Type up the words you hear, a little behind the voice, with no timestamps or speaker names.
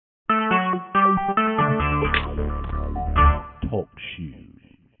Talk Show.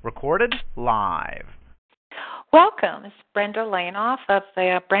 Recorded live. Welcome. It's Brenda Lainoff of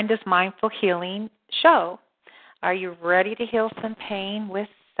the Brenda's Mindful Healing Show. Are you ready to heal some pain with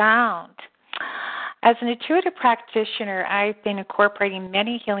sound? As an intuitive practitioner, I've been incorporating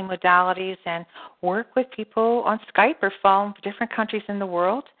many healing modalities and work with people on Skype or phone from different countries in the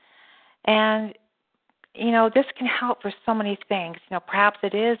world. And, this can help for so many things. Perhaps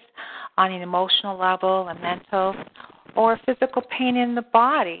it is on an emotional level, a mental, or physical pain in the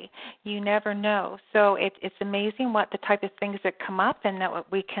body. You never know. So it's amazing what the type of things that come up and that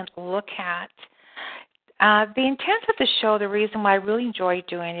what we can look at. The intent of the show, the reason why I really enjoy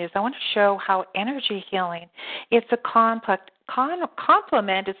doing it is I want to show how energy healing, it's a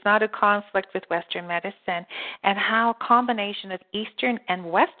complement, it's not a conflict with Western medicine, and how a combination of Eastern and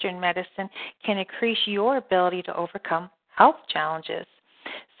Western medicine can increase your ability to overcome health challenges.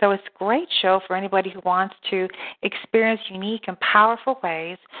 So it's a great show for anybody who wants to experience unique and powerful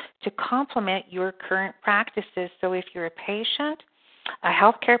ways to complement your current practices. So if you're a patient, a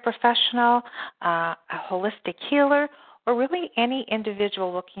healthcare professional, a holistic healer, or really any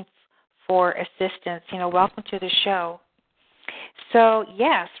individual looking for assistance, welcome to the show. So,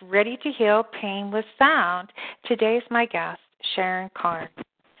 yes, ready to heal pain with sound. Today's my guest, Sharon Carne.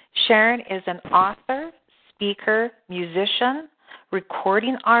 Sharon is an author, speaker, musician,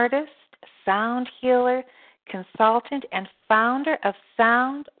 recording artist, sound healer, consultant, and founder of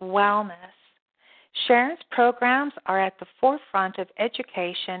Sound Wellness. Sharon's programs are at the forefront of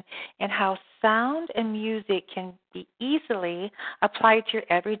education in how sound and music can be easily applied to your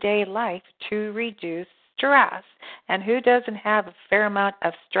everyday life to reduce stress. And who doesn't have a fair amount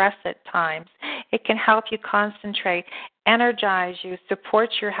of stress at times? It can help you concentrate, energize you, support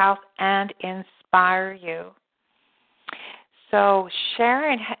your health, and inspire you. So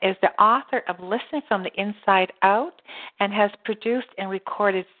Sharon is the author of Listen from the Inside Out and has produced and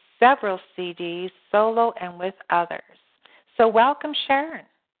recorded several CDs, solo and with others. So welcome, Sharon.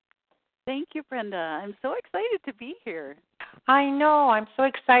 Thank you, Brenda. I'm so excited to be here. I know. I'm so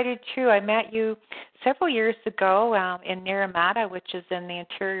excited, too. I met you several years ago in Naramata, which is in the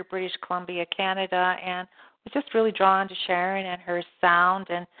interior British Columbia, Canada, and was just really drawn to Sharon and her sound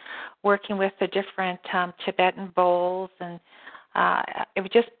and working with the different Tibetan bowls, and it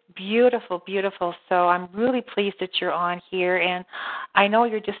was just beautiful, beautiful. So I'm really pleased that you're on here, and I know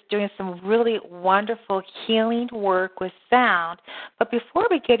you're just doing some really wonderful healing work with sound. But before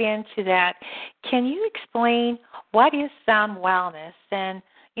we get into that, can you explain what is sound wellness, and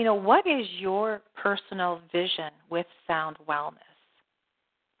what is your personal vision with sound wellness?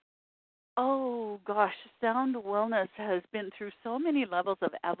 Oh, gosh, sound wellness has been through so many levels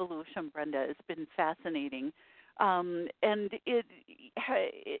of evolution, Brenda. It's been fascinating. And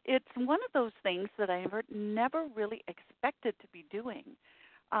it's one of those things that I never really expected to be doing.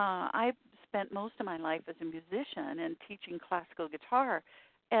 I've spent most of my life as a musician and teaching classical guitar,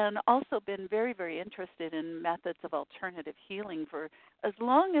 and also been very, very interested in methods of alternative healing for as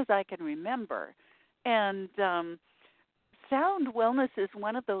long as I can remember. And sound wellness is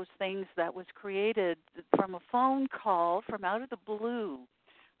one of those things that was created from a phone call from out of the blue.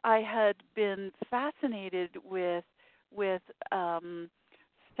 I had been fascinated with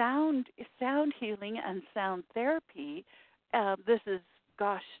sound healing and sound therapy. This is,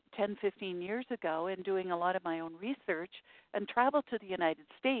 10, 15 years ago, and doing a lot of my own research, and traveled to the United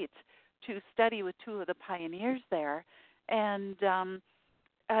States to study with two of the pioneers there. And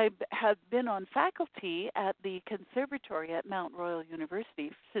I have been on faculty at the conservatory at Mount Royal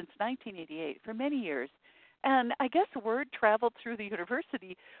University since 1988 for many years. And I guess word traveled through the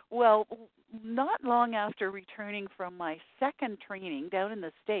university. Well, not long after returning from my second training down in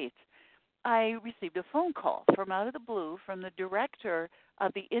the States, I received a phone call from out of the blue from the director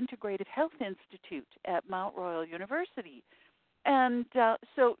of the Integrative Health Institute at Mount Royal University. And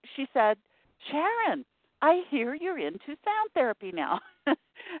so she said, "Sharon, I hear you're into sound therapy now."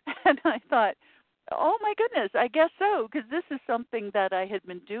 And I thought, oh my goodness, I guess so, because this is something that I had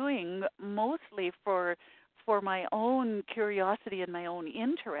been doing mostly for my own curiosity and my own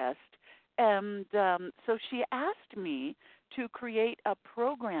interest. And so she asked me to create a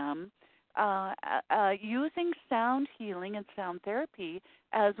program using sound healing and sound therapy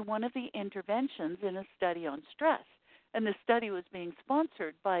as one of the interventions in a study on stress. And the study was being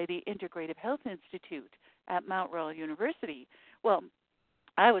sponsored by the Integrative Health Institute at Mount Royal University. Well,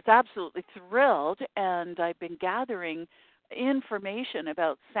 I was absolutely thrilled, and I've been gathering information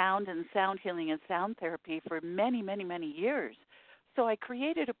about sound and sound healing and sound therapy for many, many, many years. So I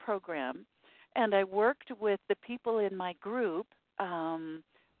created a program, and I worked with the people in my group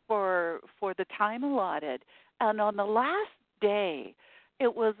for the time allotted. And on the last day,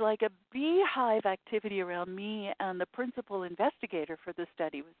 it was like a beehive activity around me, and the principal investigator for the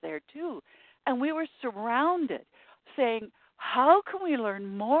study was there too. And we were surrounded saying, how can we learn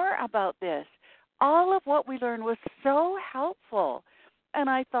more about this? All of what we learned was so helpful. And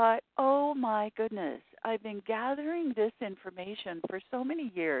I thought, oh my goodness, I've been gathering this information for so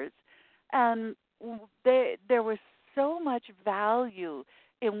many years, and there was so much value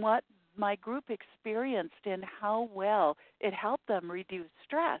in what my group experienced and how well it helped them reduce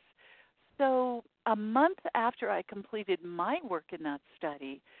stress. So a month after I completed my work in that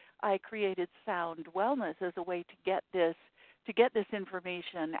study, I created Sound Wellness as a way to get this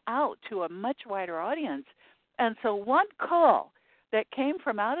information out to a much wider audience. And so one call that came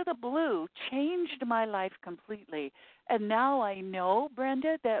from out of the blue changed my life completely. And now I know,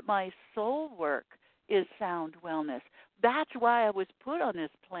 Brenda, that my soul work is sound wellness. That's why I was put on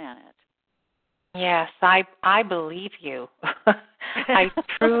this planet. Yes, I believe you. I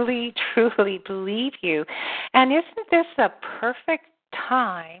truly, truly believe you. And isn't this a perfect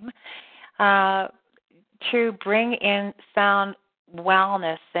time to bring in sound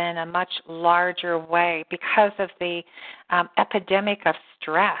wellness in a much larger way because of the epidemic of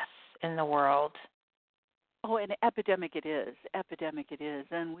stress in the world? Oh, an epidemic it is. Epidemic it is.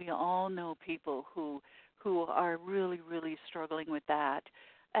 And we all know people who are really, really struggling with that.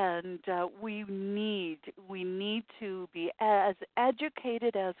 And we need to be as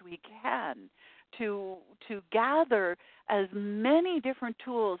educated as we can to gather as many different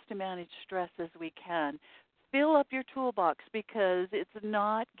tools to manage stress as we can. Fill up your toolbox, because it's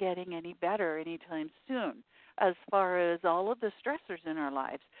not getting any better anytime soon as far as all of the stressors in our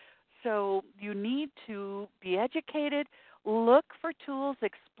lives. So you need to be educated, look for tools,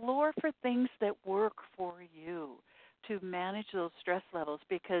 explore for things that work for you to manage those stress levels,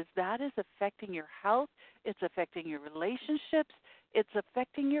 because that is affecting your health, it's affecting your relationships, it's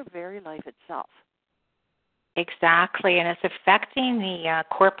affecting your very life itself. Exactly, and it's affecting the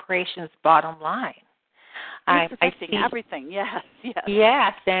corporation's bottom line. It's affecting everything, yes.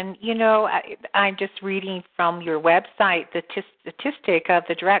 Yes, and I'm just reading from your website the statistic of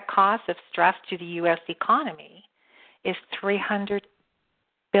the direct cost of stress to the U.S. economy is $300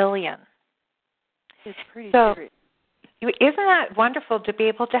 billion. It's pretty serious. Isn't that wonderful to be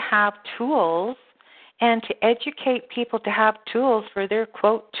able to have tools and to educate people to have tools for their,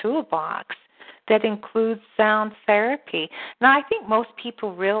 quote, toolbox that includes sound therapy? Now, I think most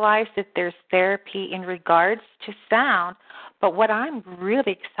people realize that there's therapy in regards to sound, but what I'm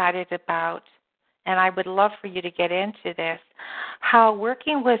really excited about, and I would love for you to get into this, how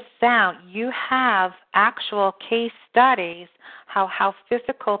working with sound, you have actual case studies, how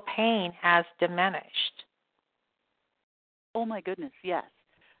physical pain has diminished. Oh my goodness, yes.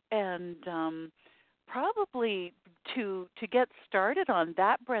 And probably to get started on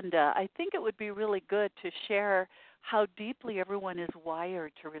that, Brenda, I think it would be really good to share how deeply everyone is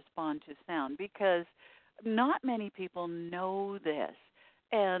wired to respond to sound, because not many people know this.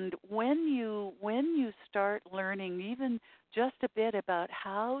 And when you start learning even just a bit about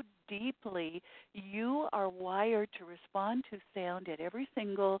how deeply you are wired to respond to sound at every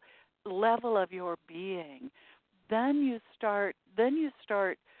single level of your being, then you start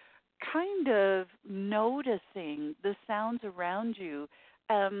kind of noticing the sounds around you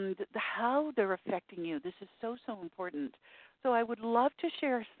and how they're affecting you. This is so, so important. So I would love to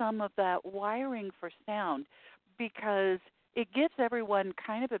share some of that wiring for sound, because it gives everyone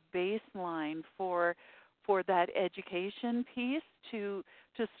kind of a baseline for that education piece to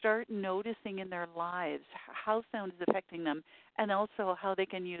start noticing in their lives how sound is affecting them, and also how they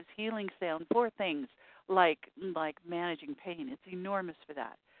can use healing sound for things like managing pain. It's enormous for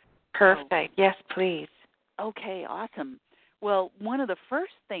that. Perfect. Yes, please. Okay, awesome. Well, one of the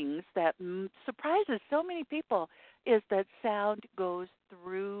first things that surprises so many people is that sound goes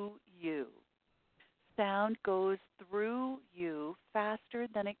through you. Sound goes through you faster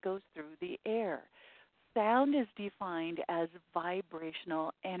than it goes through the air. Sound is defined as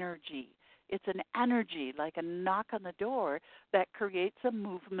vibrational energy. It's an energy, like a knock on the door, that creates a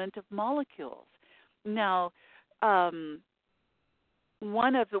movement of molecules. Now,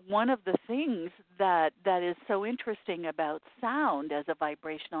 one of the things that is so interesting about sound as a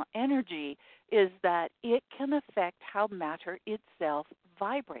vibrational energy is that it can affect how matter itself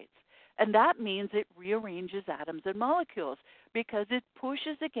vibrates. And that means it rearranges atoms and molecules, because it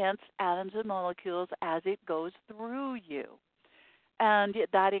pushes against atoms and molecules as it goes through you. And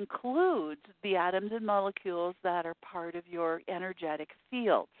that includes the atoms and molecules that are part of your energetic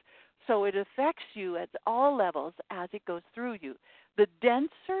fields. So it affects you at all levels as it goes through you.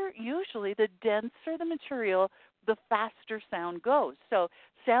 Usually the denser the material, the faster sound goes. So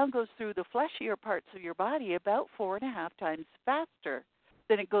sound goes through the fleshier parts of your body about 4.5 times faster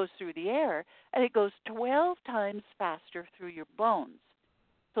than it goes through the air, and it goes 12 times faster through your bones.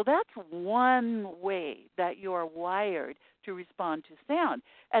 So that's one way that you're wired to respond to sound.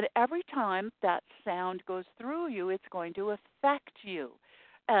 And every time that sound goes through you, it's going to affect you.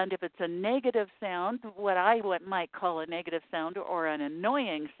 And if it's a negative sound, what I might call a negative sound or an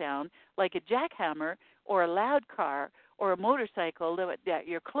annoying sound, like a jackhammer or a loud car or a motorcycle that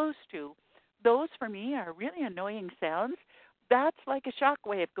you're close to, those for me are really annoying sounds. That's like a shock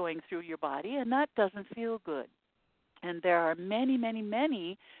wave going through your body, and that doesn't feel good. And there are many, many,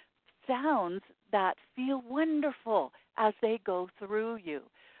 many sounds that feel wonderful as they go through you.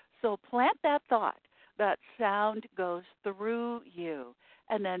 So plant that thought, that sound goes through you,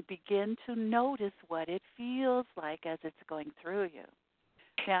 and then begin to notice what it feels like as it's going through you.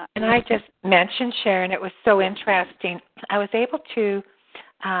 Now, and I just mentioned, Sharon, it was so interesting. I was able to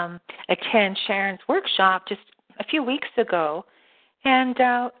attend Sharon's workshop just a few weeks ago, and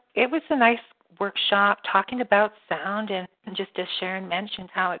it was a nice workshop talking about sound, and just as Sharon mentioned,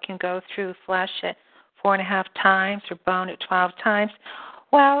 how it can go through flesh at 4.5 times or bone at 12 times.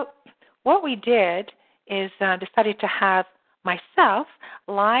 Well, what we did is decided to have myself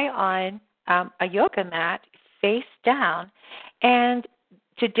lie on a yoga mat face down, and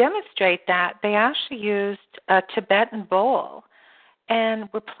to demonstrate that, they actually used a Tibetan bowl, and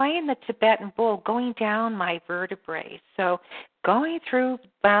we're playing the Tibetan bowl going down my vertebrae. So going through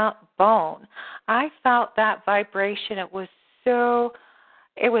bone, I felt that vibration. It was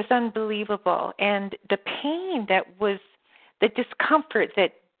unbelievable. And the pain the discomfort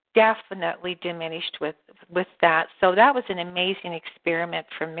that definitely diminished with that. So that was an amazing experiment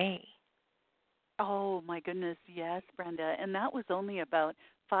for me. Oh, my goodness, yes, Brenda. And that was only about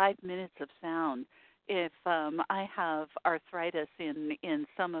 5 minutes of sound. If I have arthritis in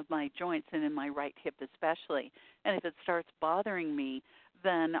some of my joints and in my right hip especially, and if it starts bothering me,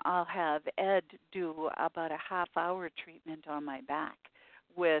 then I'll have Ed do about a half-hour treatment on my back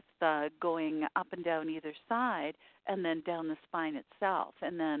with going up and down either side and then down the spine itself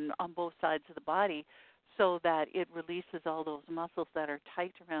and then on both sides of the body so that it releases all those muscles that are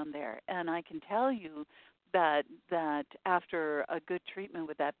tight around there. And I can tell you that after a good treatment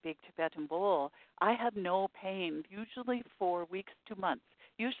with that big Tibetan bowl, I have no pain, usually for weeks to months,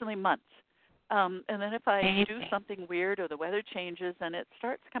 usually months. And then if I do something weird or the weather changes and it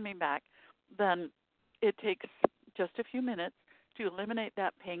starts coming back, then it takes just a few minutes to eliminate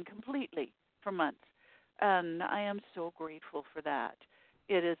that pain completely for months. And I am so grateful for that.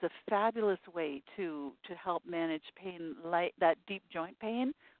 It is a fabulous way to help manage pain, like that deep joint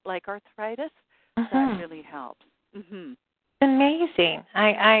pain, like arthritis. That really helps. Mm-hmm. Amazing.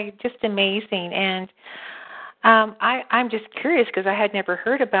 I just amazing. And I'm just curious because I had never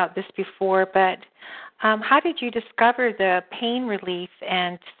heard about this before, but how did you discover the pain relief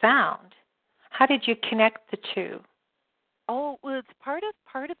and sound? How did you connect the two? Oh, well, it's part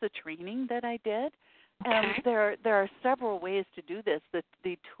of the training that I did. Okay. There are several ways to do this.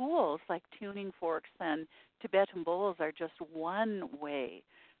 The tools like tuning forks and Tibetan bowls are just one way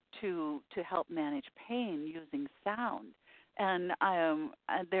to help manage pain using sound. And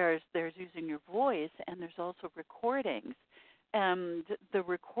there's using your voice, and there's also recordings. And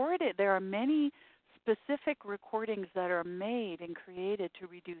there are many specific recordings that are made and created to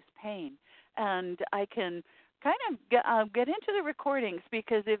reduce pain. And I can kind of get into the recordings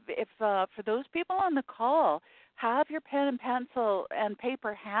because if for those people on the call, have your pen and pencil and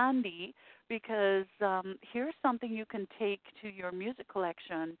paper handy because here's something you can take to your music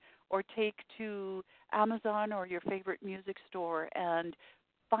collection or take to Amazon or your favorite music store and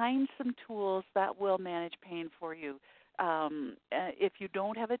find some tools that will manage pain for you. If you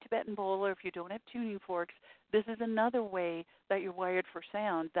don't have a Tibetan bowl or if you don't have tuning forks, this is another way that you're wired for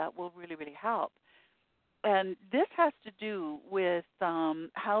sound that will really, really help. And this has to do with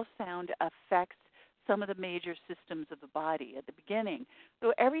how sound affects some of the major systems of the body at the beginning.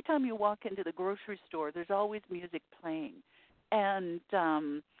 So every time you walk into the grocery store, there's always music playing. And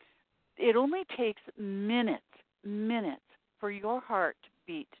it only takes minutes for your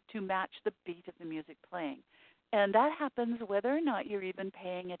heartbeat to match the beat of the music playing. And that happens whether or not you're even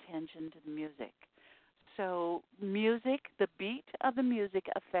paying attention to the music. So music, the beat of the music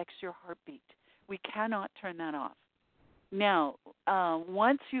affects your heartbeat. We cannot turn that off. Now,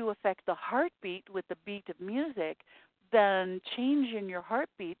 once you affect the heartbeat with the beat of music, then changing your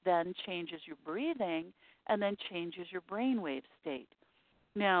heartbeat then changes your breathing and then changes your brainwave state.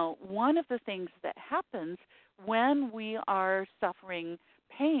 Now, one of the things that happens when we are suffering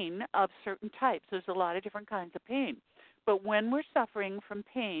pain of certain types, there's a lot of different kinds of pain, but when we're suffering from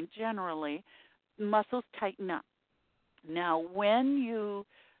pain, generally, muscles tighten up. Now, and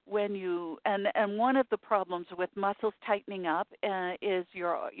one of the problems with muscles tightening up is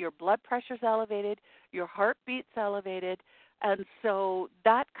your blood pressure's elevated, your heartbeat's elevated, and so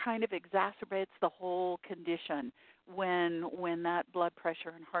that kind of exacerbates the whole condition when that blood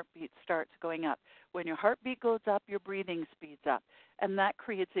pressure and heartbeat starts going up. When your heartbeat goes up, your breathing speeds up, and that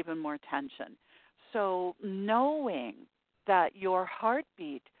creates even more tension. So knowing that your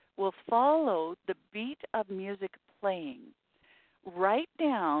heartbeat will follow the beat of music playing, write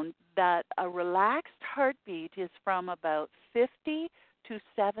down that a relaxed heartbeat is from about 50 to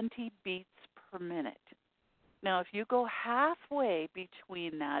 70 beats per minute. Now, if you go halfway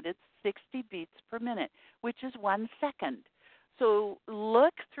between that, it's 60 beats per minute, which is 1 second. So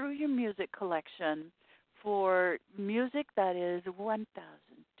look through your music collection for music that is 1,000,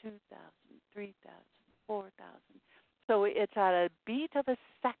 2,000, 3,000, 4,000. So it's at a beat of a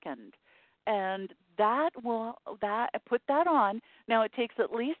second. And put that on. Now, it takes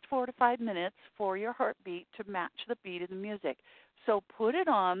at least 4 to 5 minutes for your heartbeat to match the beat of the music. So put it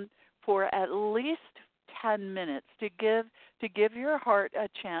on for at least 10 minutes to give your heart a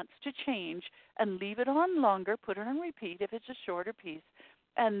chance to change, and leave it on longer. Put it on repeat if it's a shorter piece,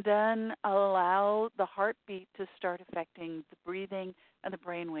 and then allow the heartbeat to start affecting the breathing and the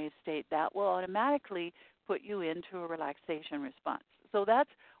brainwave state. That will automatically put you into a relaxation response. So that's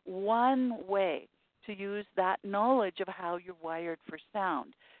one way to use that knowledge of how you're wired for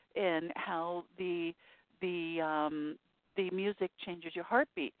sound and how the music changes your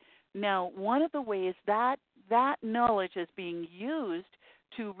heartbeat. Now, one of the ways that knowledge is being used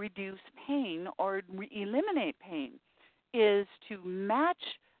to reduce pain or eliminate pain is to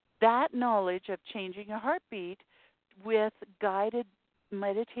match that knowledge of changing your heartbeat with guided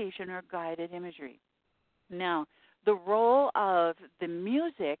meditation or guided imagery. Now, the role of the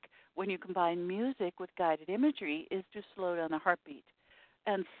music, when you combine music with guided imagery, is to slow down the heartbeat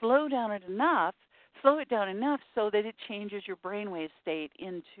and slow it down enough so that it changes your brainwave state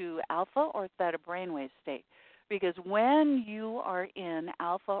into alpha or theta brainwave state. Because when you are in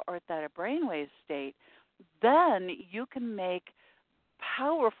alpha or theta brainwave state, then you can make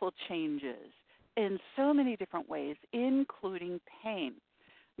powerful changes in so many different ways, including pain.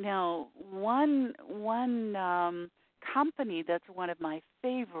 Now, one company that's one of my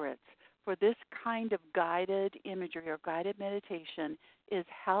favorites for this kind of guided imagery or guided meditation is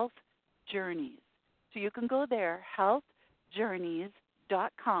Health Journeys. So you can go there,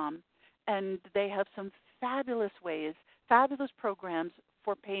 healthjourneys.com, and they have some fabulous programs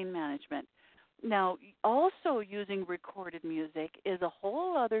for pain management. Now, also using recorded music is a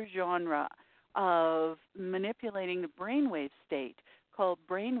whole other genre of manipulating the brainwave state called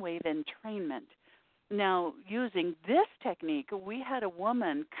brainwave entrainment. Now, using this technique, we had a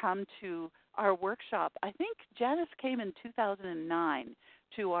woman come to our workshop. I think Janice came in 2009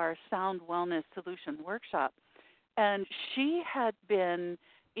 to our Sound Wellness Solution workshop, and she had been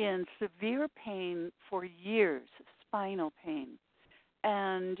in severe pain for years, spinal pain.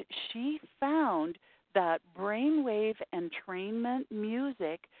 And she found that brainwave entrainment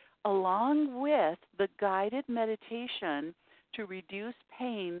music, along with the guided meditation to reduce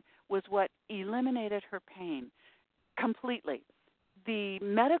pain, was what eliminated her pain completely. The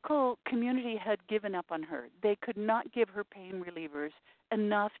medical community had given up on her. They could not give her pain relievers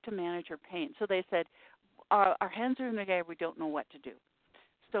enough to manage her pain. So they said, our hands are in the air, we don't know what to do.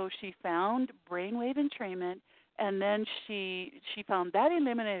 So she found brainwave entrainment, and then she found that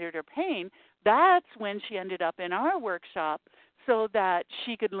eliminated her pain. That's when she ended up in our workshop so that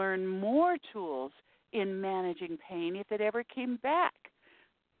she could learn more tools in managing pain if it ever came back.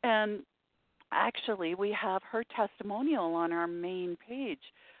 And actually, we have her testimonial on our main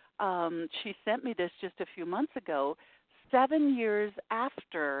page. She sent me this just a few months ago. 7 years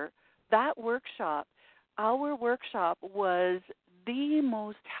after that workshop, our workshop was the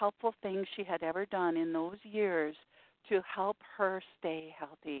most helpful thing she had ever done in those years to help her stay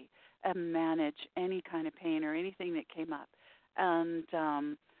healthy and manage any kind of pain or anything that came up. And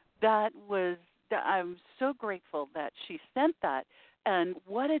I'm so grateful that she sent that, and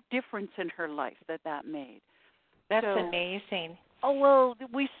what a difference in her life that made. That's amazing. Oh, well,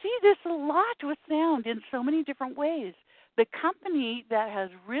 we see this a lot with sound in so many different ways. The company that has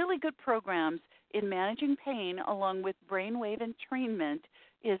really good programs in managing pain along with brainwave entrainment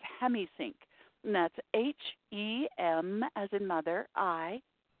is HemiSync. And that's HEM as in mother, I-SYNC.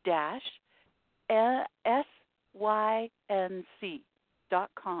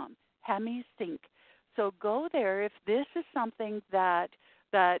 HemiSync.com, HemiSync. So go there if this is something that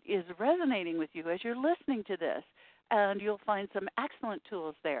is resonating with you as you're listening to this, and you'll find some excellent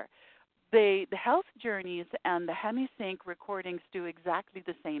tools there. The health journeys and the HemiSync recordings do exactly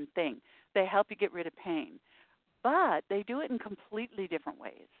the same thing. They help you get rid of pain, but they do it in completely different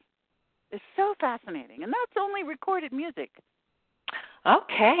ways. It's so fascinating, and that's only recorded music.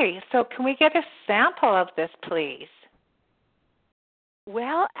 Okay, so can we get a sample of this, please?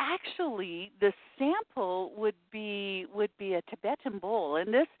 Well, actually, the sample would be a Tibetan bowl,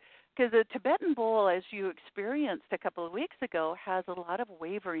 and this, because a Tibetan bowl, as you experienced a couple of weeks ago, has a lot of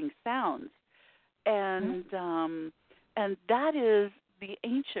wavering sounds, and that is the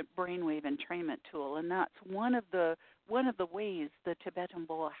ancient brainwave entrainment tool, and that's one of the ways the Tibetan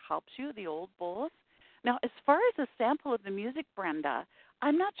bowl helps you. The old bowls. Now, as far as a sample of the music, Brenda,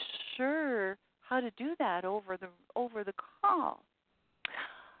 I'm not sure how to do that over the call.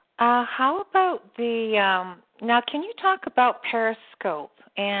 How about now can you talk about Periscope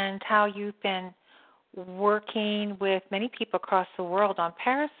and how you've been working with many people across the world on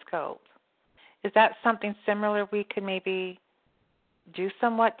Periscope? Is that something similar we could maybe do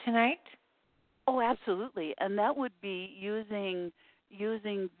somewhat tonight? Oh, absolutely. And that would be using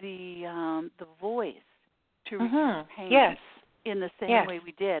the voice to reduce pain. Yes. In the same way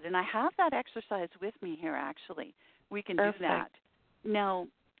we did. And I have that exercise with me here, actually. We can do that. Now,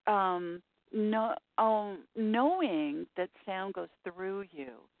 knowing that sound goes through you,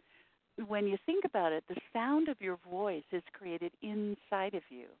 when you think about it, the sound of your voice is created inside of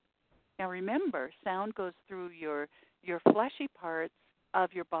you. Now, remember, sound goes through your fleshy parts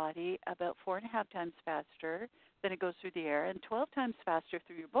of your body about 4.5 times faster than it goes through the air, and 12 times faster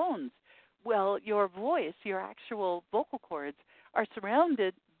through your bones. Well, your voice, your actual vocal cords, are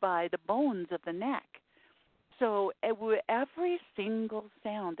surrounded by the bones of the neck. So every single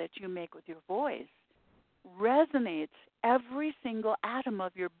sound that you make with your voice resonates every single atom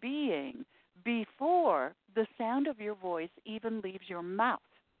of your being before the sound of your voice even leaves your mouth.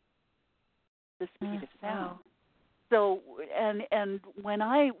 The speed of sound. Wow. So, and when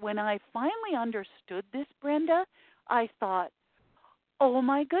I finally understood this, Brenda, I thought, oh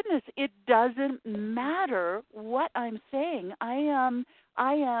my goodness, it doesn't matter what I'm saying. I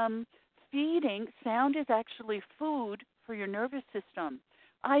am feeding. Sound is actually food for your nervous system.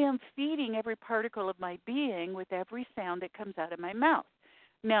 I am feeding every particle of my being with every sound that comes out of my mouth.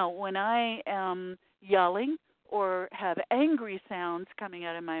 Now, when I am yelling or have angry sounds coming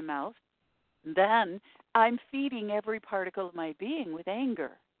out of my mouth, then I'm feeding every particle of my being with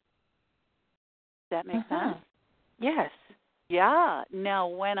anger. Does that make sense? Yes. Yeah. Now,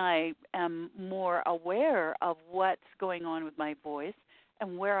 when I am more aware of what's going on with my voice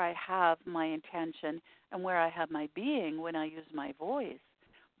and where I have my intention and where I have my being when I use my voice,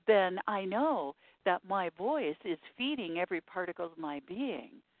 then I know that my voice is feeding every particle of my being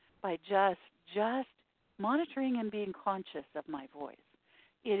by just monitoring and being conscious of my voice.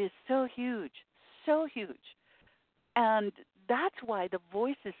 It is so huge, so huge. And that's why the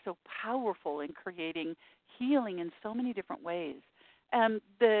voice is so powerful in creating healing in so many different ways. And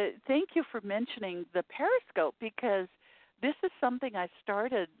thank you for mentioning the Periscope, because this is something I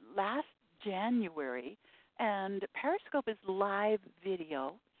started last January, and Periscope is live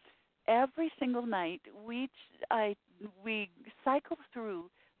video. Every single night, we cycle through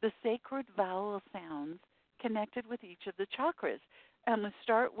the sacred vowel sounds connected with each of the chakras. And we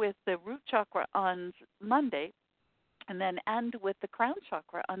start with the root chakra on Monday and then end with the crown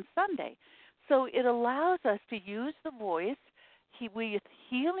chakra on Sunday. So it allows us to use the voice with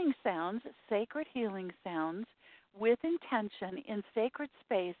healing sounds, sacred healing sounds, with intention in sacred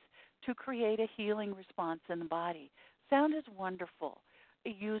space to create a healing response in the body. Sound is wonderful,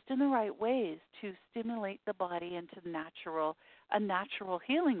 used in the right ways to stimulate the body into a natural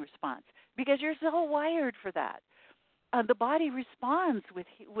healing response, because you're so wired for that. The body responds with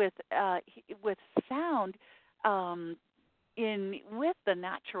sound with the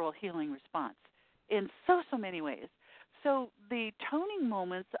natural healing response in so many ways. So the toning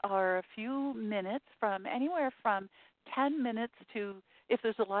moments are a few minutes, from anywhere from 10 minutes to, if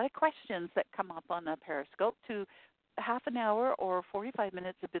there's a lot of questions that come up on the Periscope, to half an hour, or 45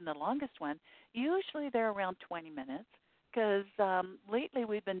 minutes have been the longest one. Usually they're around 20 minutes, because lately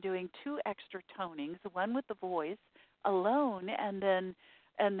we've been doing 2 extra tonings, one with the voice alone, and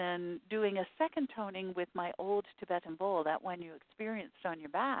then doing a second toning with my old Tibetan bowl, that one you experienced on your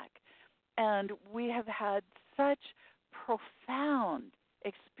back. And we have had such profound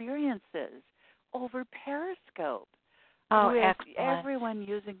experiences over Periscope with excellent. everyone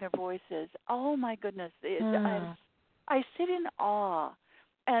using their voices. Oh my goodness. I sit in awe.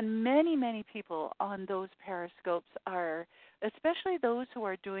 And many, many people on those periscopes are, especially those who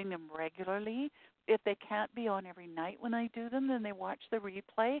are doing them regularly, if they can't be on every night when I do them, then they watch the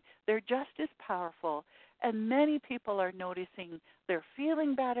replay. They're just as powerful. And many people are noticing they're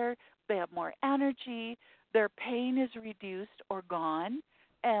feeling better, they have more energy, their pain is reduced or gone,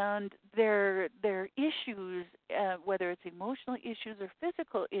 and their issues, whether it's emotional issues or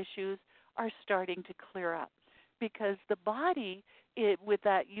physical issues, are starting to clear up. Because the body, with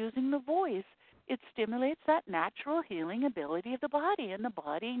that using the voice, it stimulates that natural healing ability of the body, and the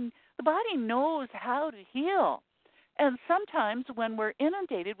body knows how to heal. And sometimes when we're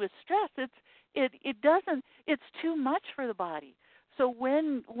inundated with stress, it's too much for the body. So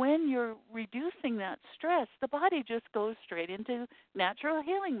when you're reducing that stress, the body just goes straight into natural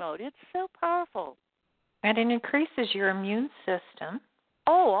healing mode. It's so powerful. And it increases your immune system.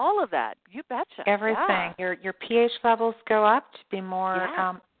 Oh, all of that. You betcha. Everything. Yeah. Your pH levels go up to be more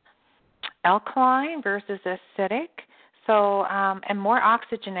alkaline versus acidic. So, and more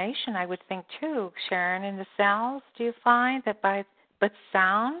oxygenation, I would think, too, Sharon, in the cells. Do you find that with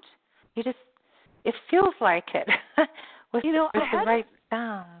sound, it feels like it with the right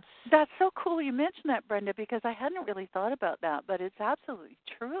sounds? That's so cool you mentioned that, Brenda, because I hadn't really thought about that, but it's absolutely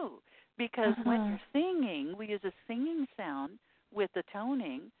true. Because when you're singing, we use a singing sound with the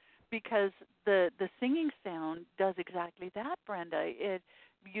toning, because the singing sound does exactly that, Brenda.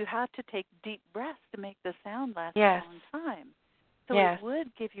 You have to take deep breaths to make the sound last a long time. So it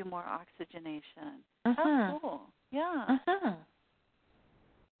would give you more oxygenation. How cool. Yeah.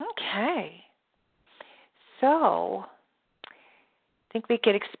 Okay. So I think we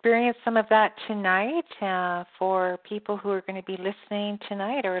could experience some of that tonight for people who are going to be listening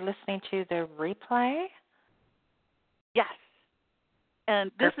tonight or listening to the replay. Yes.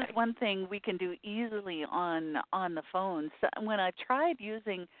 And this is one thing we can do easily on the phone. So when I've tried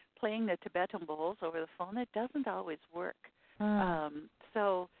playing the Tibetan bowls over the phone, it doesn't always work.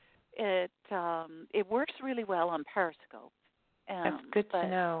 So it works really well on Periscope. That's good to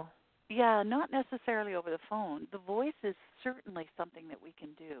know. Yeah, not necessarily over the phone. The voice is certainly something that we can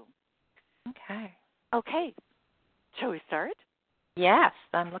do. Okay. Shall we start? Yes,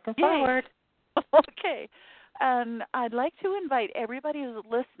 I'm looking forward. Okay. And I'd like to invite everybody who's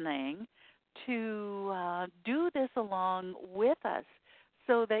listening to do this along with us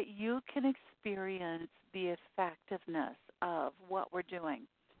so that you can experience the effectiveness of what we're doing.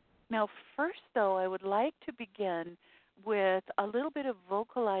 Now, first, though, I would like to begin with a little bit of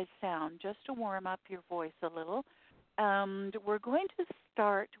vocalized sound just to warm up your voice a little. And we're going to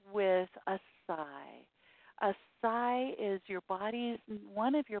start with a sigh. A sigh is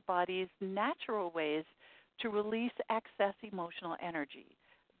one of your body's natural ways to release excess emotional energy,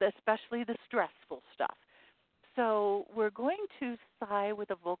 especially the stressful stuff. So we're going to sigh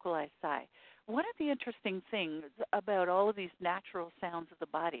with a vocalized sigh. One of the interesting things about all of these natural sounds of the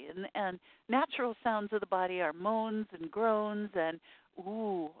body, and natural sounds of the body are moans and groans and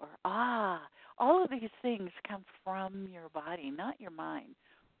ooh or ah. All of these things come from your body, not your mind.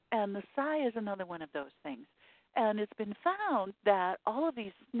 And the sigh is another one of those things. And it's been found that all of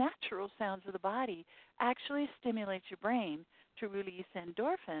these natural sounds of the body actually stimulate your brain to release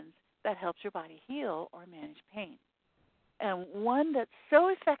endorphins that helps your body heal or manage pain. And one that's so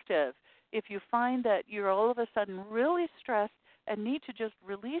effective, if you find that you're all of a sudden really stressed and need to just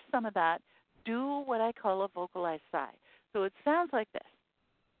release some of that, do what I call a vocalized sigh. So it sounds like this.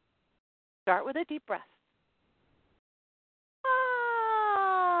 Start with a deep breath.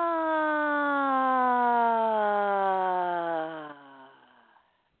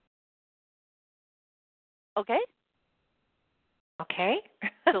 Okay? Okay.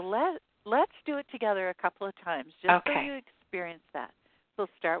 So let's do it together a couple of times, just so you experience that. So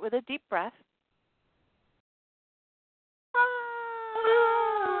start with a deep breath.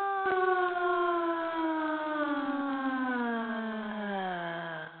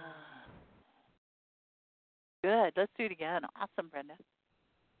 Good. Let's do it again. Awesome, Brenda.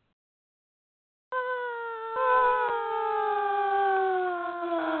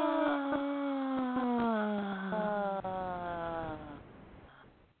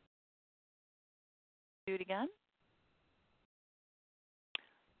 Do it again.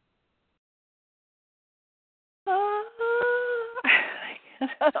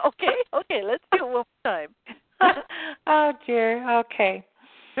 Okay, let's do it one more time. Oh, dear. Okay.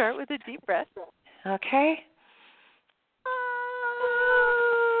 Start with a deep breath. Okay.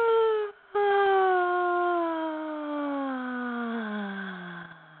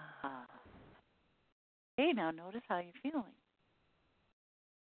 Okay, now notice how you're feeling.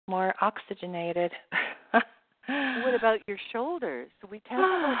 More oxygenated. What about your shoulders? We tend to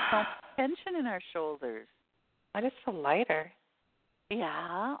hold so much tension in our shoulders. That is so lighter.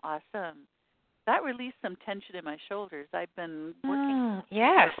 Yeah, awesome. That released some tension in my shoulders. I've been working.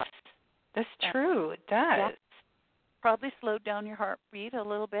 Yes, that's true. It does. Yeah, probably slowed down your heartbeat a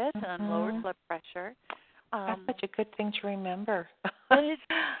little bit and lowered blood pressure. That's such a good thing to remember. And it's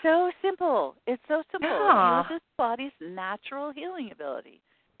so simple. It's so simple. Yeah. It uses the body's natural healing ability,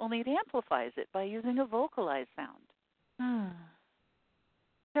 only it amplifies it by using a vocalized sound.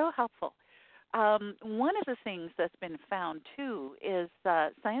 So helpful. One of the things that's been found too is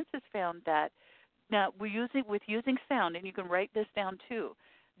science has found that now with using sound, and you can write this down too.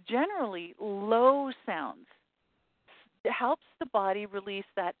 Generally, low sounds helps the body release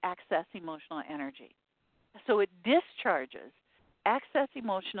that excess emotional energy. So it discharges excess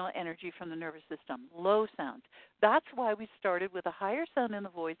emotional energy from the nervous system, low sounds. That's why we started with a higher sound in the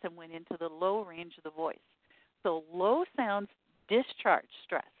voice and went into the low range of the voice. So low sounds discharge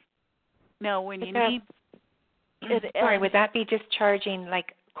stress. Now, when you need... Sorry, would that be discharging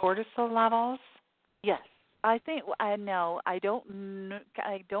like cortisol levels? Yes. I think, I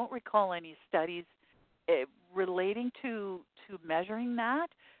don't recall any studies relating to measuring that.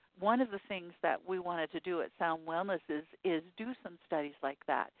 One of the things that we wanted to do at Sound Wellness is do some studies like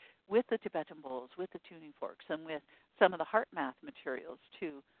that with the Tibetan bowls, with the tuning forks, and with some of the heart math materials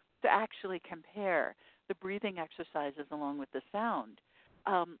to actually compare the breathing exercises along with the sound.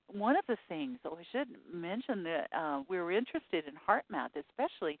 One of the things, I should mention that we were interested in heart math,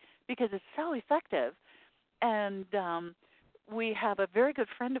 especially because it's so effective. And we have a very good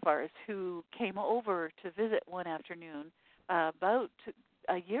friend of ours who came over to visit one afternoon about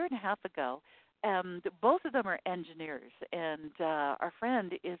a year and a half ago. And both of them are engineers. And our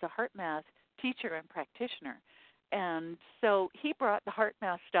friend is a heart math teacher and practitioner. And so he brought the heart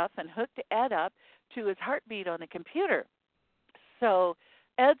math stuff and hooked Ed up to his heartbeat on the computer. So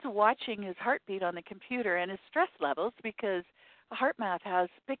Ed's watching his heartbeat on the computer and his stress levels, because heart math has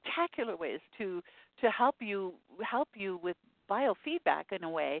spectacular ways to help you with biofeedback in a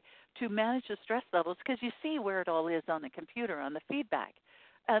way to manage the stress levels, because you see where it all is on the computer on the feedback.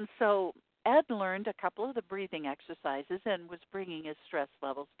 And so Ed learned a couple of the breathing exercises and was bringing his stress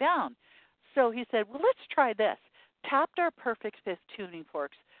levels down. So he said, well, let's try this. Tapped our Perfect Fifth tuning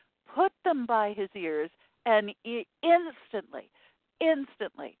forks, put them by his ears, and instantly,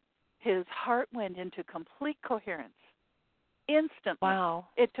 his heart went into complete coherence. Instantly. Wow.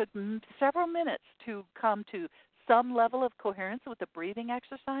 It took several minutes to come to some level of coherence with the breathing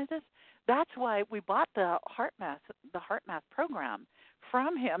exercises. That's why we bought the heart math program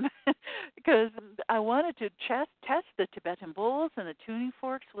from him, because I wanted to test the Tibetan bowls and the tuning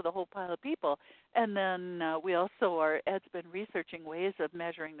forks with a whole pile of people. And then Ed's been researching ways of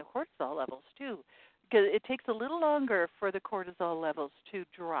measuring the cortisol levels too, because it takes a little longer for the cortisol levels to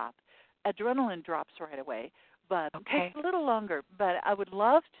drop. Adrenaline drops right away, but it takes a little longer. But I would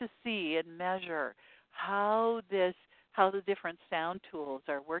love to see and measure how the different sound tools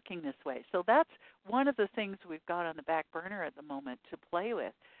are working this way. So that's one of the things we've got on the back burner at the moment to play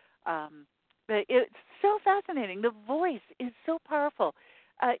with. But it's so fascinating. The voice is so powerful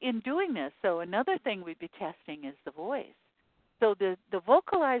in doing this. So another thing we'd be testing is the voice. So the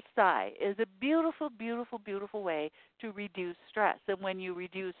vocalized sigh is a beautiful, beautiful, beautiful way to reduce stress. And when you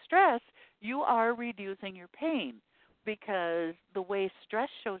reduce stress, you are reducing your pain, because the way stress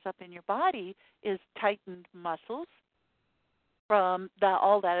shows up in your body is tightened muscles from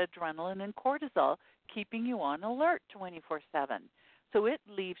all that adrenaline and cortisol, keeping you on alert 24/7. So it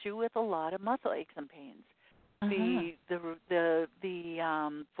leaves you with a lot of muscle aches and pains. The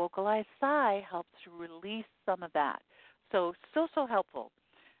vocalized sigh helps to release some of that. So helpful.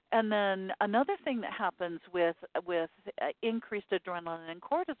 And then another thing that happens with increased adrenaline and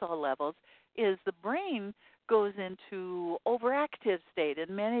cortisol levels is the brain goes into overactive state.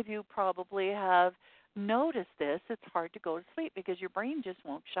 And many of you probably have noticed this. It's hard to go to sleep because your brain just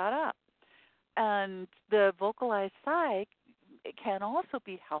won't shut up. And the vocalized sigh can also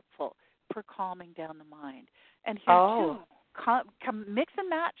be helpful for calming down the mind. And here too, mix and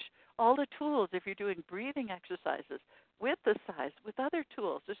match all the tools if you're doing breathing exercises with the sighs, with other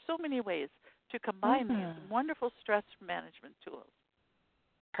tools. There's so many ways to combine these wonderful stress management tools.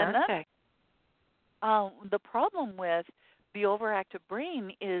 Perfect. And then, the problem with the overactive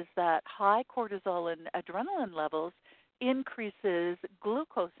brain is that high cortisol and adrenaline levels increases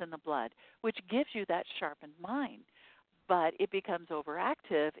glucose in the blood, which gives you that sharpened mind. But it becomes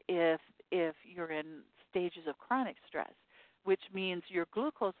overactive if you're in stages of chronic stress, which means your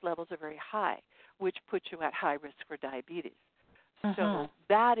glucose levels are very high, which puts you at high risk for diabetes. So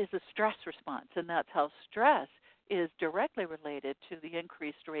that is a stress response, and that's how stress is directly related to the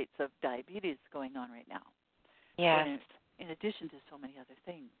increased rates of diabetes going on right now. Yes. In addition to so many other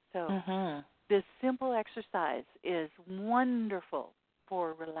things. So this simple exercise is wonderful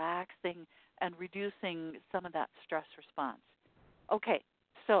for relaxing and reducing some of that stress response. Okay,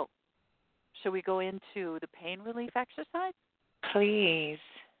 so shall we go into the pain relief exercise? Please.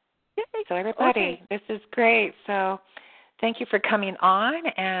 Yay. So everybody, okay. This is great. So thank you for coming on,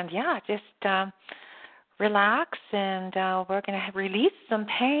 and just relax, and we're going to release some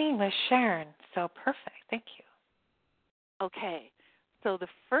pain with Sharon. So perfect. Thank you. Okay, so the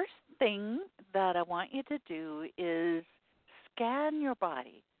first thing that I want you to do is scan your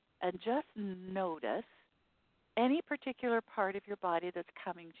body and just notice any particular part of your body that's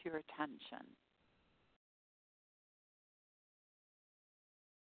coming to your attention.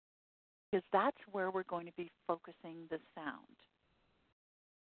 Because that's where we're going to be focusing the sound.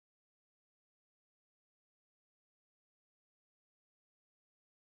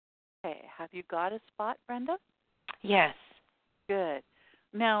 Okay, have you got a spot, Brenda? Yes. Good.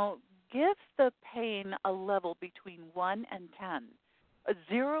 Now, give the pain a level between 1 and 10.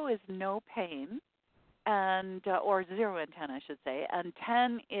 0 is no pain, and or 0 and 10, I should say, and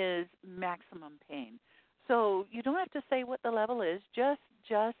 10 is maximum pain. So you don't have to say what the level is. Just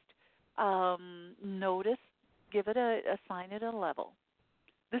notice, assign it a level.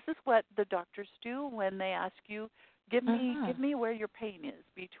 This is what the doctors do when they ask you, give me where your pain is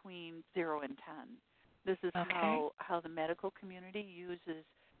between 0 and 10. This is how the medical community uses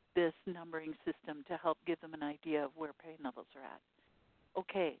this numbering system to help give them an idea of where pain levels are at.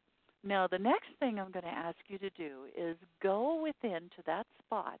 Okay, now the next thing I'm going to ask you to do is go within to that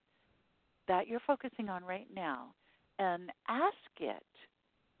spot that you're focusing on right now and ask it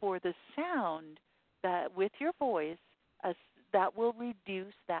for the sound that with your voice that will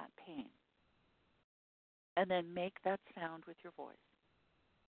reduce that pain. And then make that sound with your voice.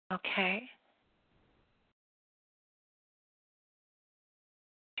 Okay.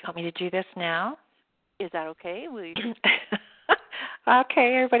 Do you want me to do this now? Is that okay? Will you?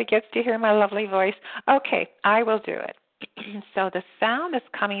 Okay, everybody gets to hear my lovely voice. Okay, I will do it. So the sound is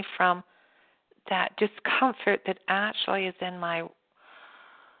coming from that discomfort that actually is in my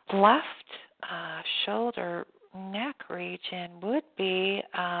left shoulder neck region would be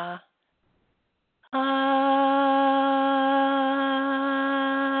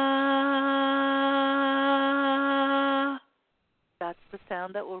That's the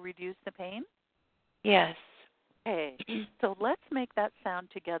sound that will reduce the pain? Yes. Okay, so let's make that sound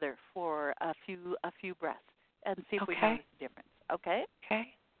together for a few breaths and see if we notice the difference. Okay?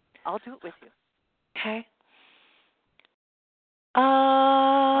 Okay. I'll do it with you. Okay.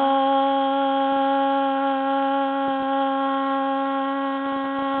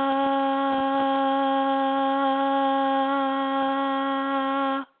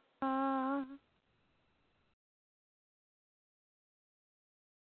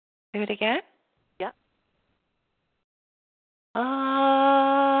 Do it again? Yep.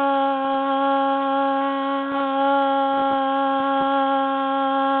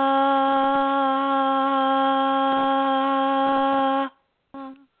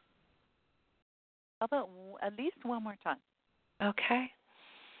 How about at least one more time? Okay.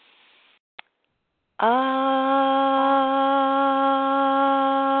 Oh.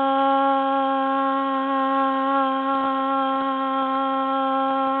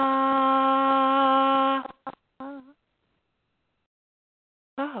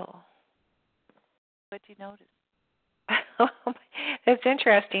 What do you notice? It's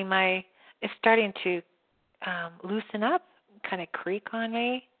interesting. It's starting to loosen up, kind of creak on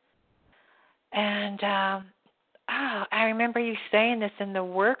me. And I remember you saying this in the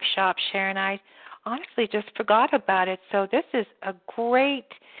workshop, Sharon. I honestly just forgot about it. So this is a great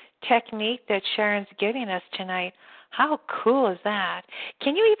technique that Sharon's giving us tonight. How cool is that?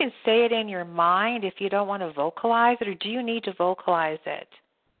 Can you even say it in your mind if you don't want to vocalize it, or do you need to vocalize it?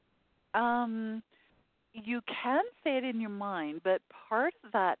 You can say it in your mind, but part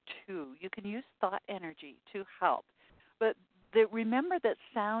of that too, you can use thought energy to help. But remember that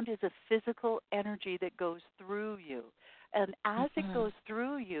sound is a physical energy that goes through you. And as it goes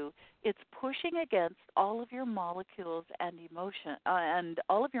through you, it's pushing against all of your molecules and emotion, and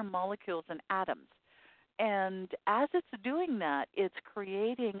all of your molecules and atoms. And as it's doing that, it's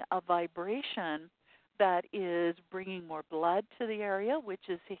creating a vibration that is bringing more blood to the area, which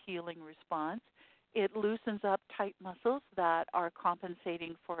is a healing response. It loosens up tight muscles that are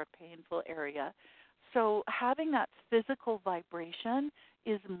compensating for a painful area. So having that physical vibration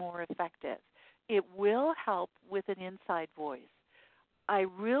is more effective. It will help with an inside voice. I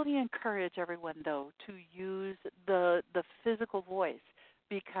really encourage everyone, though, to use the physical voice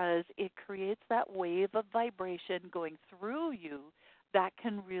because it creates that wave of vibration going through you that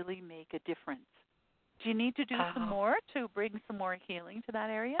can really make a difference. Do you need to do some Oh. more to bring some more healing to that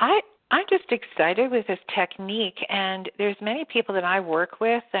area? I'm just excited with this technique, and there's many people that I work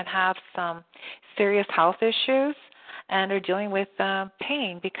with that have some serious health issues and are dealing with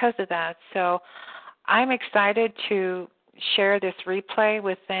pain because of that. So I'm excited to share this replay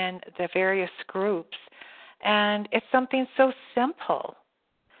within the various groups, and it's something so simple.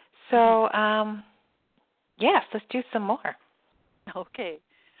 So yes, let's do some more. Okay.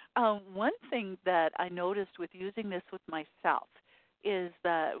 One thing that I noticed with using this with myself is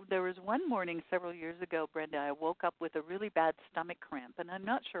that there was one morning several years ago, Brenda, I woke up with a really bad stomach cramp, and I'm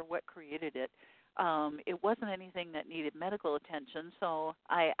not sure what created it. It wasn't anything that needed medical attention, so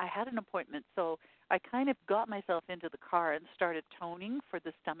I had an appointment. So I kind of got myself into the car and started toning for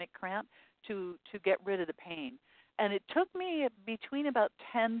the stomach cramp to get rid of the pain. And it took me between about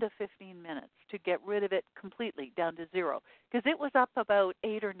 10 to 15 minutes to get rid of it completely down to zero because it was up about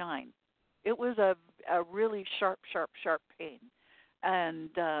 8 or 9. It was a really sharp, sharp, sharp pain. And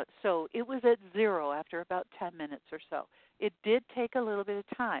so it was at zero after about 10 minutes or so. It did take a little bit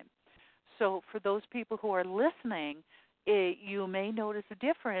of time. So for those people who are listening, you may notice a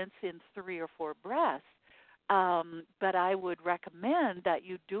difference in 3 or 4 breaths. But I would recommend that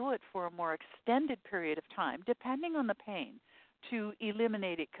you do it for a more extended period of time, depending on the pain, to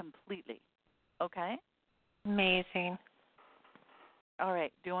eliminate it completely. Okay? Amazing. All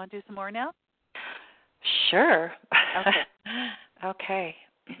right. Do you want to do some more now? Sure. Okay. Okay.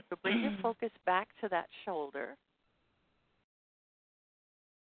 So bring your focus back to that shoulder.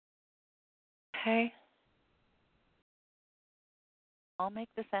 Okay. I'll make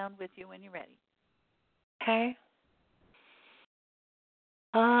the sound with you when you're ready. Okay.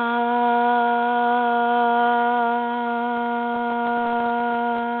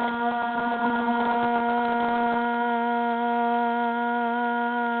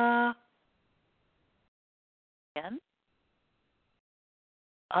 Again.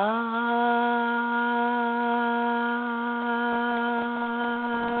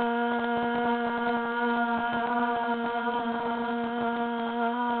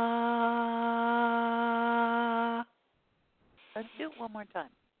 Let's do it one more time.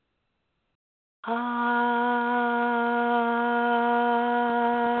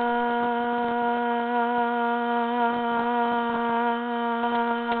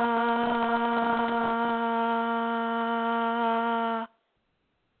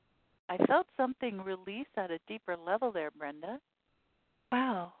 I felt something release at a deeper level there, Brenda.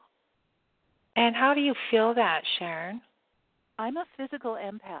 Wow. And how do you feel that, Sharon? I'm a physical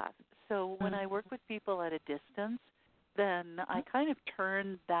empath, so when I work with people at a distance, then I kind of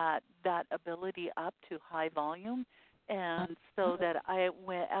turn that ability up to high volume, and so that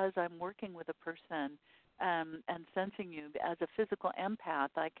as I'm working with a person and sensing you as a physical empath,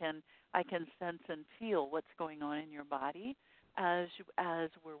 I can sense and feel what's going on in your body as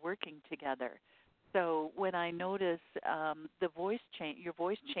we're working together. So when I notice the voice change, your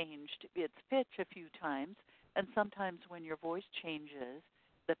voice changed its pitch a few times, and sometimes when your voice changes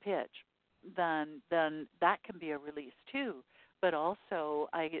the pitch, then that can be a release too. But also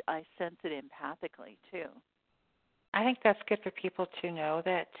I sense it empathically too. I think that's good for people to know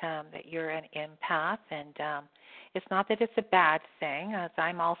that that you're an empath, and it's not that it's a bad thing, as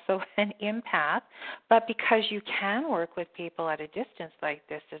I'm also an empath, but because you can work with people at a distance like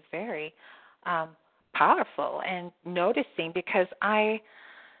this is very powerful and noticing, because I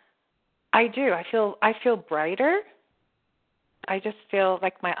do. I feel brighter. I just feel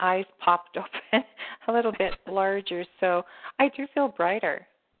like my eyes popped open a little bit larger, so I do feel brighter.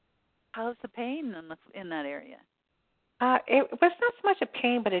 How's the pain in that area? It was not so much a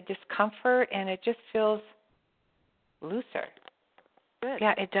pain, but a discomfort, and it just feels looser. Good.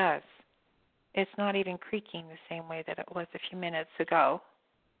 Yeah, it does. It's not even creaking the same way that it was a few minutes ago.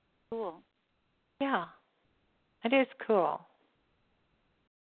 Cool. Yeah, it is cool.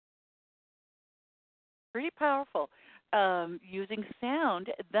 Pretty powerful. Using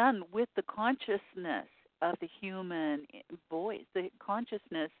sound then with the consciousness of the human voice, the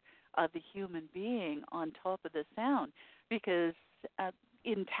consciousness of the human being on top of the sound, because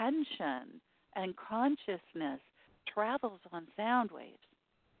intention and consciousness travels on sound waves.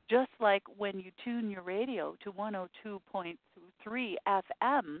 Just like when you tune your radio to 102.3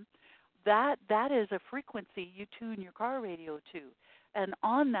 FM, that is a frequency you tune your car radio to. And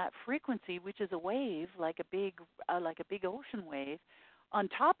on that frequency, which is a wave, like a big ocean wave, on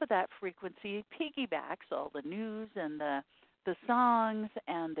top of that frequency piggybacks all the news and the the songs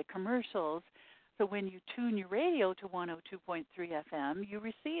and the commercials. So when you tune your radio to 102.3 FM, you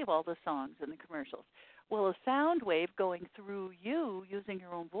receive all the songs and the commercials. Well, a sound wave going through you using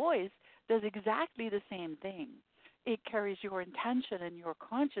your own voice does exactly the same thing. It carries your intention and your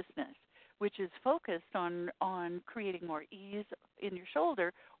consciousness, which is focused on creating more ease in your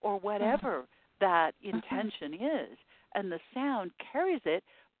shoulder or whatever that intention is. And the sound carries it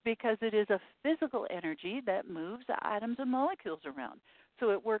because it is a physical energy that moves atoms and molecules around.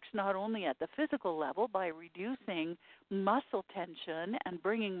 So it works not only at the physical level by reducing muscle tension and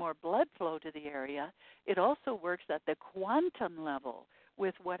bringing more blood flow to the area, it also works at the quantum level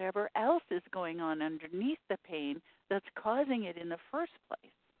with whatever else is going on underneath the pain that's causing it in the first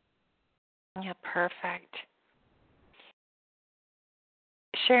place. Yeah, perfect.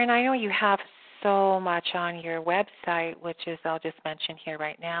 Sharon, I know you have so much on your website, which is, I'll just mention here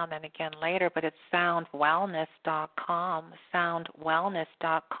right now and then again later, but it's soundwellness.com,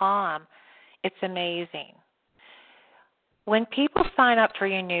 soundwellness.com. It's amazing. When people sign up for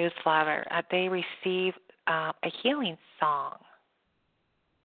your newsletter, they receive a healing song,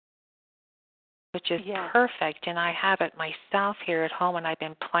 which is perfect, and I have it myself here at home, and I've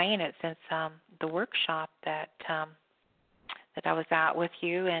been playing it since the workshop that I was at with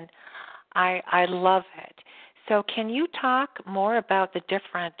you, and I love it. So can you talk more about the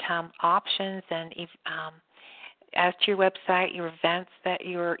different options and as to your website, your events that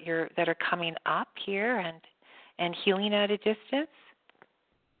that are coming up here and healing at a distance?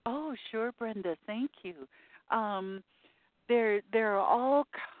 Oh, sure, Brenda. Thank you. There are all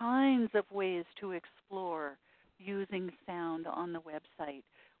kinds of ways to explore using sound on the website.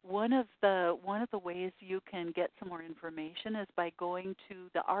 One of the ways you can get some more information is by going to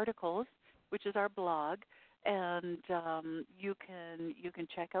the articles, which is our blog, and you can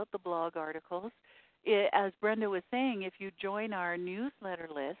check out the blog articles. As Brenda was saying, if you join our newsletter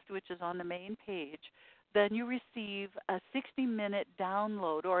list, which is on the main page, then you receive a 60-minute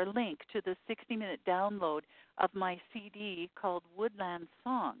download or a link to the 60-minute download of my CD called Woodland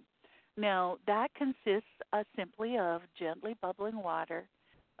Song. Now, that consists simply of gently bubbling water,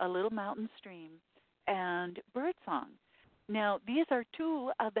 a little mountain stream, and birdsong. Now, these are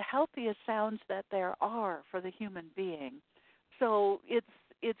two of the healthiest sounds that there are for the human being. So it's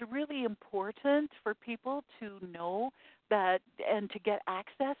really important for people to know that and to get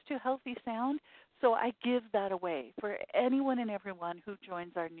access to healthy sound. So I give that away for anyone and everyone who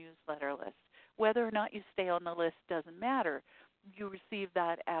joins our newsletter list. Whether or not you stay on the list doesn't matter. You receive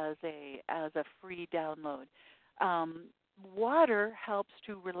that as a free download. Water helps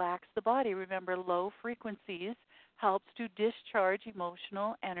to relax the body. Remember, low frequencies helps to discharge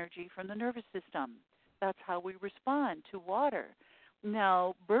emotional energy from the nervous system. That's how we respond to water.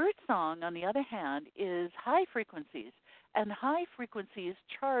 Now, birdsong, on the other hand, is high frequencies, and high frequencies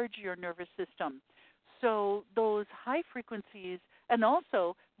charge your nervous system. So those high frequencies, and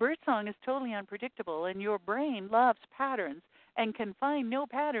also birdsong is totally unpredictable, and your brain loves patterns and can find no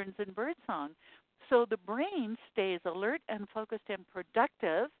patterns in birdsong. So the brain stays alert and focused and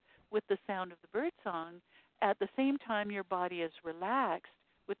productive with the sound of the birdsong. At the same time, your body is relaxed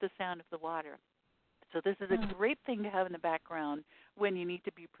with the sound of the water. So this is a great thing to have in the background when you need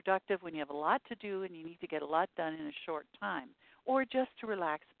to be productive, when you have a lot to do and you need to get a lot done in a short time, or just to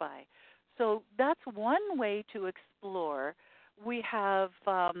relax by. So that's one way to explore. We have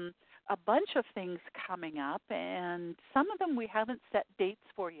a bunch of things coming up, and some of them we haven't set dates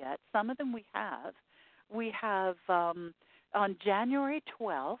for yet. Some of them we have. We have on January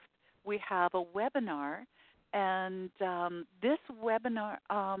 12th, we have a webinar, and this webinar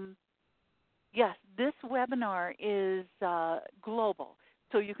is global.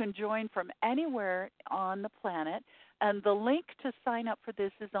 So you can join from anywhere on the planet. And the link to sign up for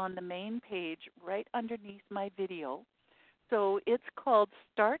this is on the main page right underneath my video. So it's called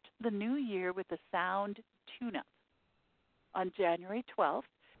Start the New Year with a Sound Tune-Up on January 12th.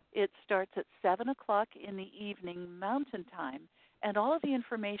 It starts at 7 o'clock in the evening Mountain Time. And all of the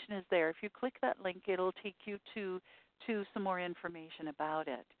information is there. If you click that link, it'll take you to some more information about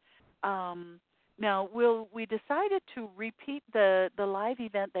it. Now, we decided to repeat the live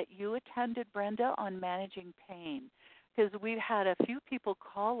event that you attended, Brenda, on managing pain, because we've had a few people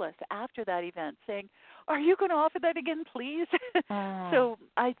call us after that event saying, "Are you going to offer that again, please?" So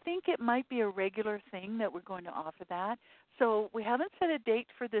I think it might be a regular thing that we're going to offer that. So we haven't set a date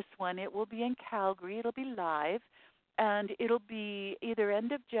for this one. It will be in Calgary. It'll be live, and it'll be either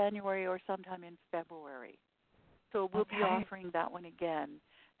end of January or sometime in February. So we'll be offering that one again.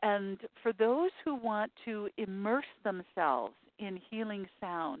 And for those who want to immerse themselves in healing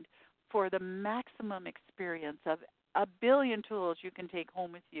sound for the maximum experience of a billion tools you can take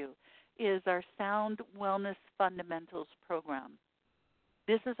home with you, is our Sound Wellness Fundamentals program.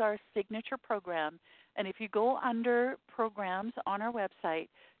 This is our signature program, and if you go under programs on our website,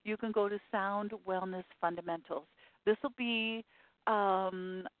 you can go to Sound Wellness Fundamentals. This will be a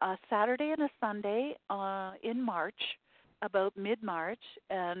Saturday and a Sunday in March, about mid-March,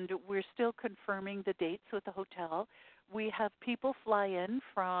 and we're still confirming the dates with the hotel. We have people fly in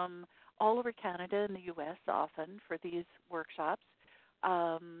from all over Canada and the U.S. often for these workshops.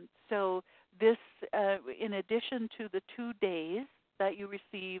 So this, in addition to the 2 days that you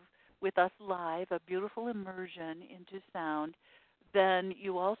receive with us live, a beautiful immersion into sound, then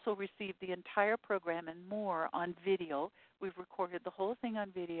you also receive the entire program and more on video. We've recorded the whole thing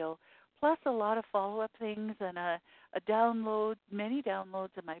on video, plus a lot of follow-up things and a download, many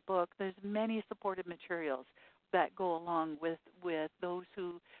downloads of my book. There's many supportive materials that go along with those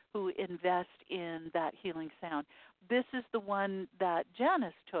who invest in that healing sound. This is the one that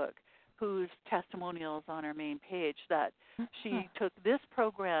Janice took, whose testimonials on our main page, that she took this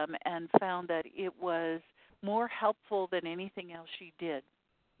program and found that it was more helpful than anything else she did.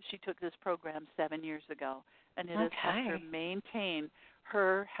 She took this program 7 years ago, and it has helped her maintain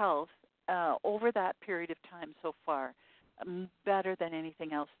her health over that period of time so far, better than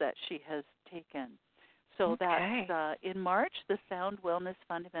anything else that she has taken. So that's in March, the Sound Wellness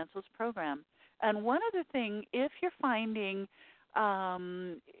Fundamentals program. And one other thing, if you're finding a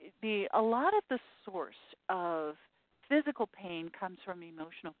lot of the source of physical pain comes from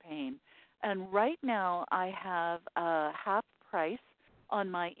emotional pain, and right now I have a half price on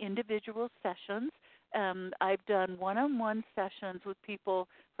my individual sessions. I've done one-on-one sessions with people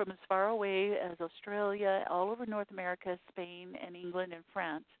from as far away as Australia, all over North America, Spain, and England, and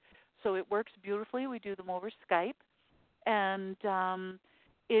France. So it works beautifully. We do them over Skype. And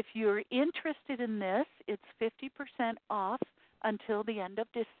if you're interested in this, it's 50% off until the end of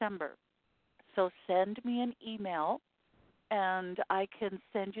December. So send me an email, and I can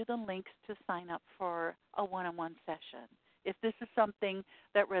send you the links to sign up for a one-on-one session if this is something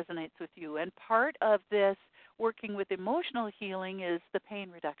that resonates with you. And part of this working with emotional healing is the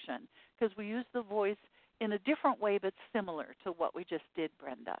pain reduction, because we use the voice in a different way but similar to what we just did,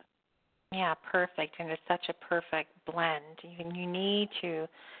 Brenda. Yeah, perfect. And it's such a perfect blend. You need to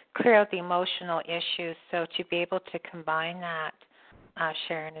clear out the emotional issues, so to be able to combine that,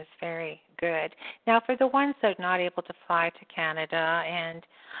 Sharon, is very good. Now, for the ones that are not able to fly to Canada, and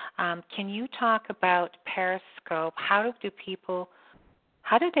can you talk about Periscope? How do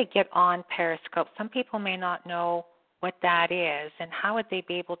they get on Periscope? Some people may not know what that is, and how would they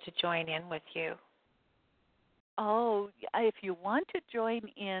be able to join in with you? Oh, if you want to join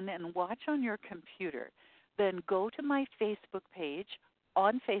in and watch on your computer, then go to my Facebook page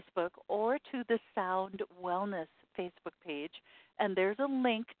on Facebook or to the Sound Wellness Facebook page, and there's a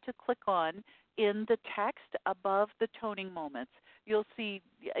link to click on in the text above the toning moments. You'll see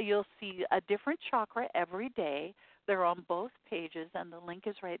a different chakra every day. They're on both pages, and the link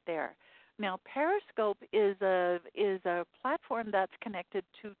is right there. Now, Periscope is a platform that's connected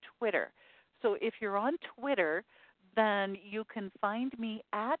to Twitter. So if you're on Twitter, then you can find me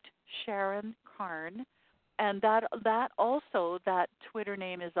at Sharon Carne, and that Twitter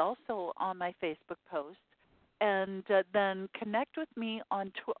name is also on my Facebook post. And then connect with me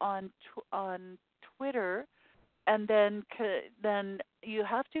on Twitter, and then you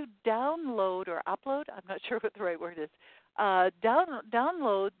have to download or upload. I'm not sure what the right word is.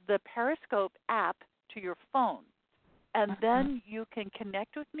 Download the Periscope app to your phone. And then you can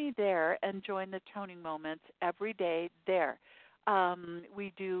connect with me there and join the toning moments every day there.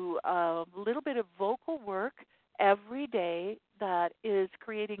 We do a little bit of vocal work every day that is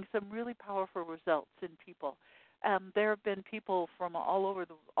creating some really powerful results in people. There have been people from all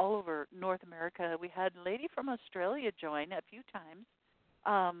over North America. We had a lady from Australia join a few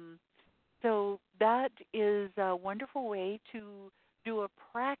times. So that is a wonderful way to do a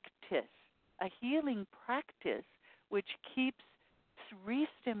practice, a healing practice, which keeps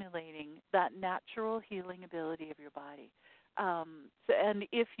re-stimulating that natural healing ability of your body. And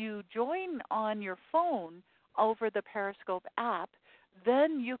if you join on your phone over the Periscope app,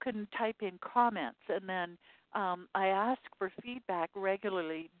 then you can type in comments, and then I ask for feedback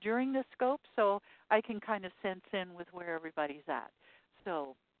regularly during the scope, so I can kind of sense in with where everybody's at.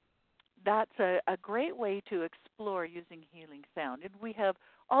 So that's a great way to explore using healing sound. And we have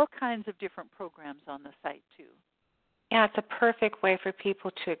all kinds of different programs on the site, too. Yeah, it's a perfect way for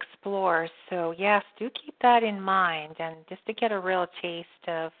people to explore. So, yes, do keep that in mind, and just to get a real taste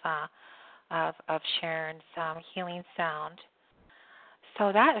of Sharon's healing sound.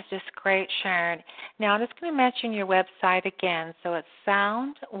 So that is just great, Sharon. Now I'm just going to mention your website again. So it's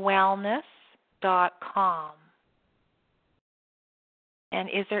soundwellness.com. And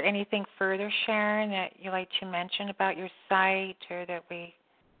is there anything further, Sharon, that you'd like to mention about your site or that we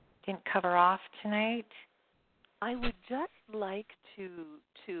didn't cover off tonight? I would just like to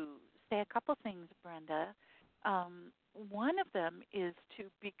say a couple things, Brenda. One of them is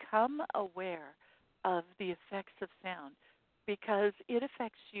to become aware of the effects of sound because it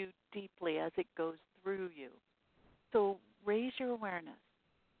affects you deeply as it goes through you. So raise your awareness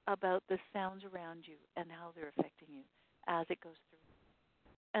about the sounds around you and how they're affecting you as it goes through.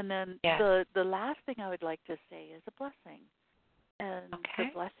 And then the last thing I would like to say is a blessing. And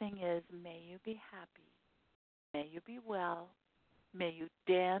the blessing is, may you be happy, may you be well, may you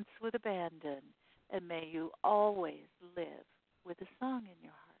dance with abandon, and may you always live with a song in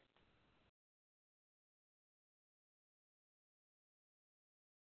your heart.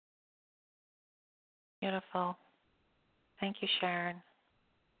 Beautiful. Thank you, Sharon.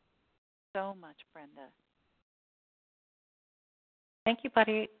 So much, Brenda. Thank you,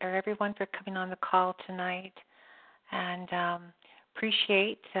 buddy, or everyone, for coming on the call tonight, and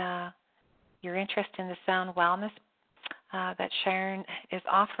appreciate your interest in the sound wellness that Sharon is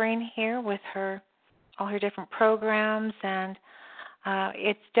offering here with all her different programs, and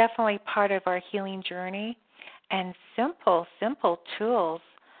it's definitely part of our healing journey, and simple tools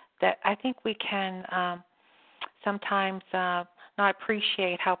that I think we can sometimes not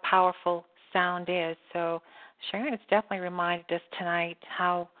appreciate how powerful sound is. So Sharon has definitely reminded us tonight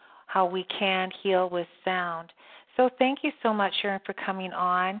how we can heal with sound. So thank you so much, Sharon, for coming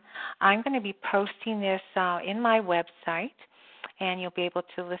on. I'm going to be posting this in my website, and you'll be able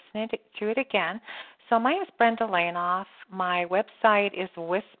to listen to it again. So my name is Brenda Lainoff. My website is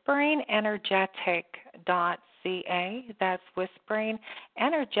whisperingenergetic.ca. That's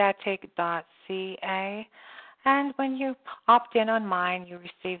whisperingenergetic.ca. And when you opt in on mine, you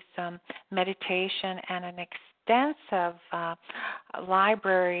receive some meditation and an extensive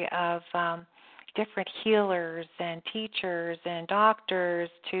library of different healers and teachers and doctors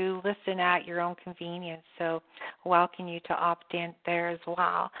to listen at your own convenience. So welcome you to opt in there as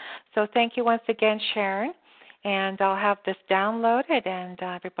well. So thank you once again, Sharon. And I'll have this downloaded, and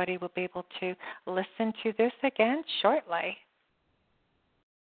everybody will be able to listen to this again shortly.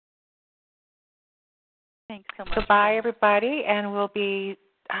 Thanks so much. Goodbye, everybody, and we'll be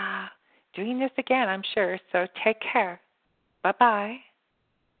doing this again, I'm sure. So take care. Bye-bye.